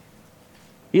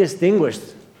 He extinguished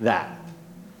that.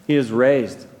 He is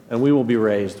raised, and we will be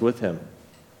raised with him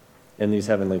in these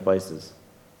heavenly places.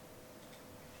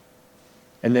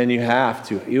 And then you have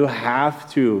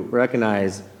to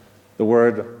recognize the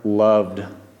word loved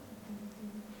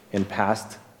in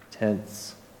past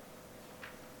tense.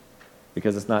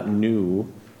 Because it's not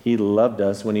new. He loved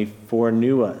us when he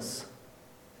foreknew us.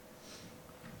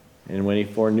 And when he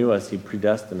foreknew us, he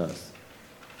predestined us.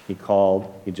 He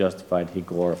called, he justified, he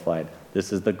glorified.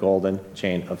 This is the golden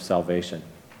chain of salvation.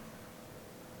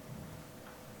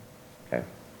 Okay.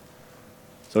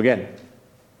 So again,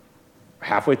 we're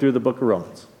halfway through the book of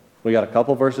Romans. We got a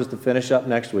couple verses to finish up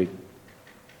next week.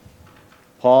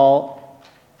 Paul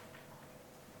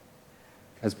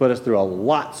has put us through a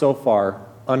lot so far,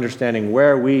 understanding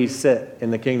where we sit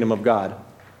in the kingdom of God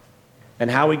and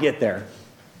how we get there.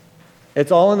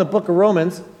 It's all in the book of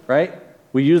Romans, right?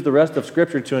 We use the rest of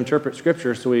Scripture to interpret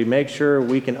Scripture, so we make sure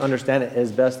we can understand it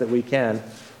as best that we can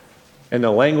in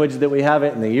the language that we have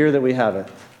it, in the year that we have it.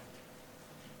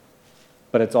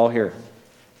 But it's all here.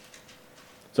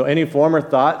 So any former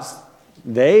thoughts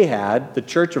they had, the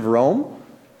Church of Rome,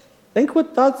 think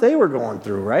what thoughts they were going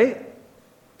through, right?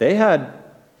 They had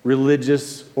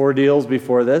religious ordeals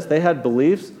before this. They had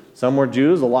beliefs. Some were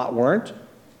Jews, a lot weren't.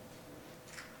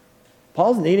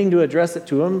 Paul's needing to address it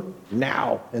to them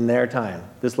now in their time.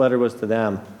 This letter was to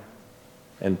them.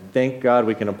 And thank God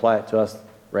we can apply it to us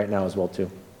right now as well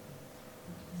too.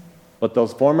 But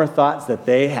those former thoughts that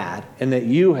they had and that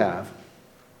you have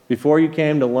before you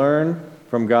came to learn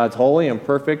from God's holy and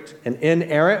perfect and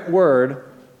inerrant word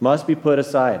must be put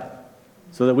aside,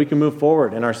 so that we can move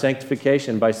forward in our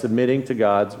sanctification by submitting to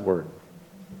God's word.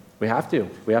 We have to.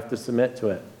 We have to submit to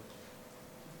it.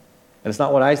 And it's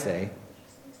not what I say.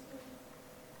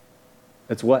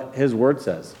 It's what his word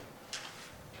says.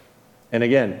 And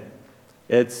again,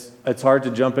 it's hard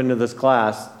to jump into this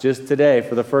class just today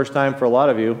for the first time for a lot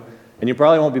of you, and you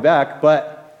probably won't be back,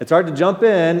 but it's hard to jump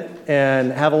in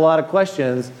and have a lot of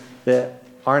questions that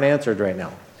aren't answered right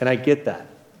now. And I get that.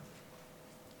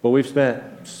 But we've spent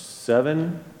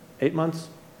 7-8 months,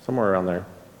 somewhere around there,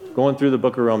 going through the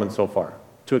book of Romans so far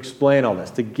to explain all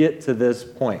this, to get to this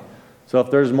point. So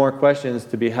if there's more questions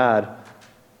to be had,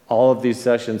 all of these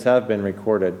sessions have been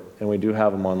recorded, and we do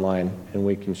have them online, and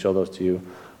we can show those to you.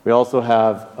 We also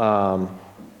have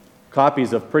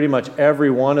copies of pretty much every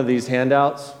one of these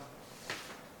handouts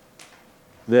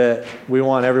that we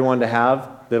want everyone to have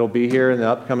that'll be here in the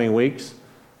upcoming weeks.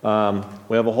 We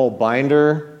have a whole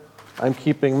binder. I'm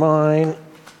keeping mine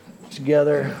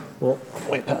together. Well,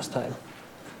 way past time.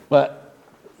 But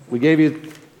we gave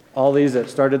you all these that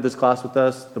started this class with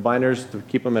us, the binders, to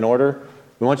keep them in order.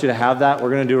 We want you to have that. We're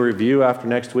going to do a review after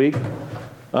next week.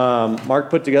 Mark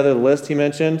put together the list he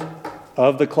mentioned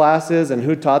of the classes and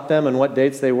who taught them and what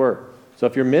dates they were. So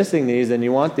if you're missing these and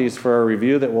you want these for a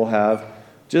review that we'll have,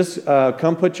 just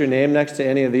come put your name next to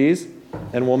any of these,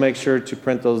 and we'll make sure to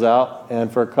print those out.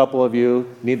 And for a couple of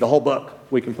you need the whole book,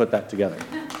 we can put that together.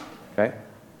 Okay?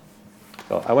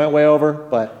 So I went way over,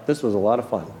 but this was a lot of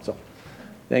fun. So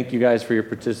thank you guys for your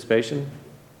participation,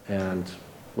 and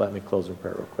let me close in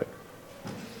prayer real quick.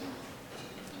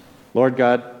 Lord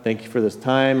God, thank you for this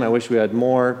time. I wish we had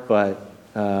more, but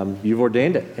you've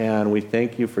ordained it, and we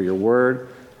thank you for your word,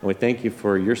 and we thank you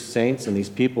for your saints and these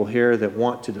people here that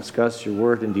want to discuss your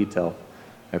word in detail.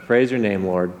 I praise your name,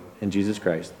 Lord, in Jesus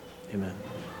Christ. Amen.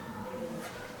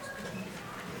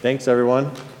 Thanks,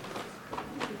 everyone.